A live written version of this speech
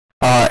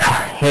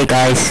Hey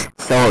guys,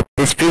 so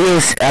this video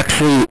is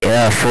actually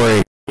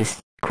for this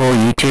cool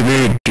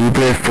YouTuber,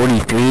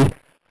 Duber43,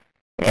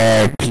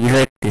 and he's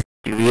like this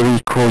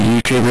really cool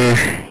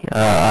YouTuber.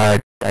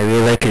 I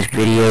really like his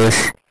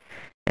videos,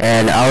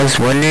 and I was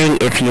wondering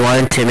if you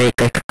wanted to make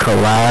like a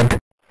collab.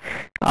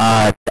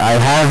 I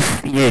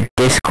have your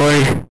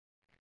Discord,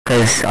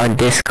 cause on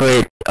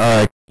Discord,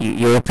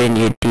 you open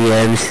your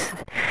DMs,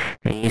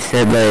 and you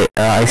said like,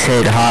 I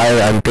said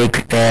hi, I'm a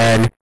big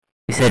fan.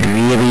 You said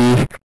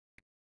really.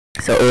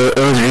 So it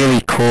was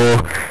really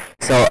cool.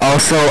 So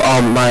also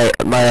my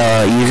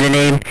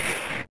username,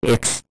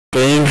 it's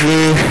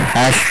danger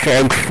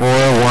hashtag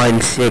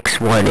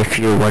 4161 if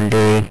you're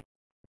wondering.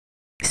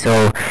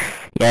 So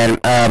yeah,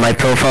 my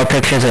profile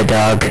picture is a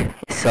dog.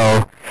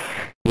 So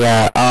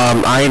yeah,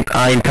 I'm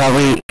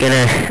probably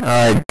gonna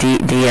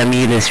DM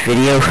you this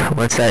video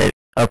once I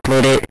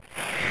upload it.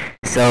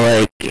 So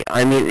like,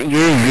 I mean,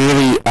 you're a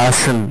really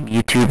awesome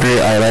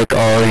YouTuber. I like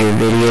all of your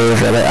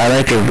videos. I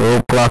like your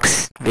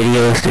Roblox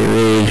videos.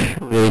 They're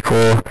really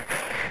cool.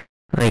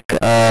 Like,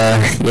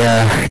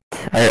 yeah,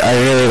 I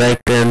really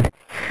like them.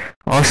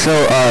 Also,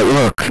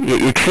 look,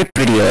 your trip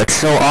video, it's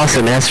so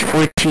awesome. It has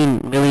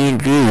 14 million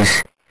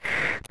views.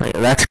 Like,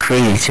 that's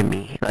crazy to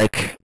me.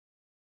 Like,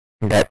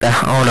 I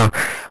don't know.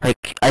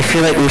 Like, I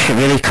feel like we should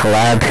really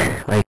collab.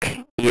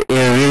 Like, you're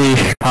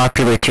really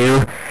popular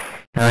too.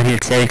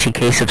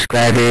 117k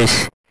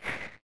subscribers,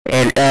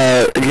 and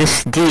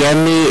just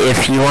DM me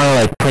if you want to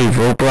like play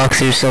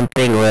Roblox or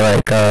something, or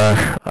like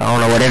I don't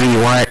know, whatever you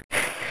want.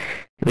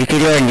 We could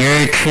do it on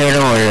your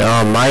channel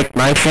or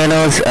my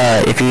channels.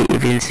 If you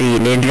can see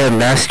Ninja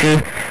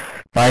Master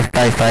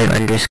 555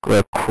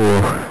 underscore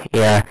cool.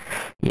 Yeah,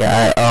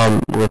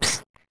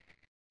 whoops,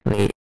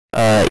 wait,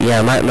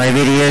 yeah, my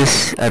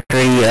videos are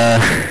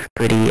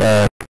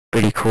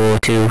pretty cool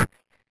too.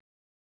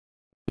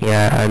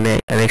 Yeah, I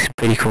make some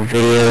pretty cool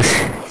videos.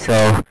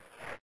 So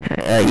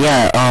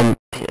yeah,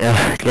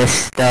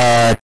 just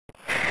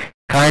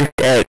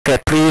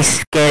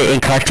please get in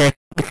contact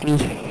with me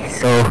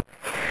so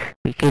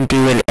we can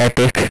do an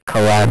epic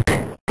collab.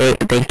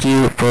 Thank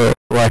you for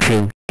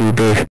watching,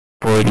 Uber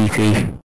 43.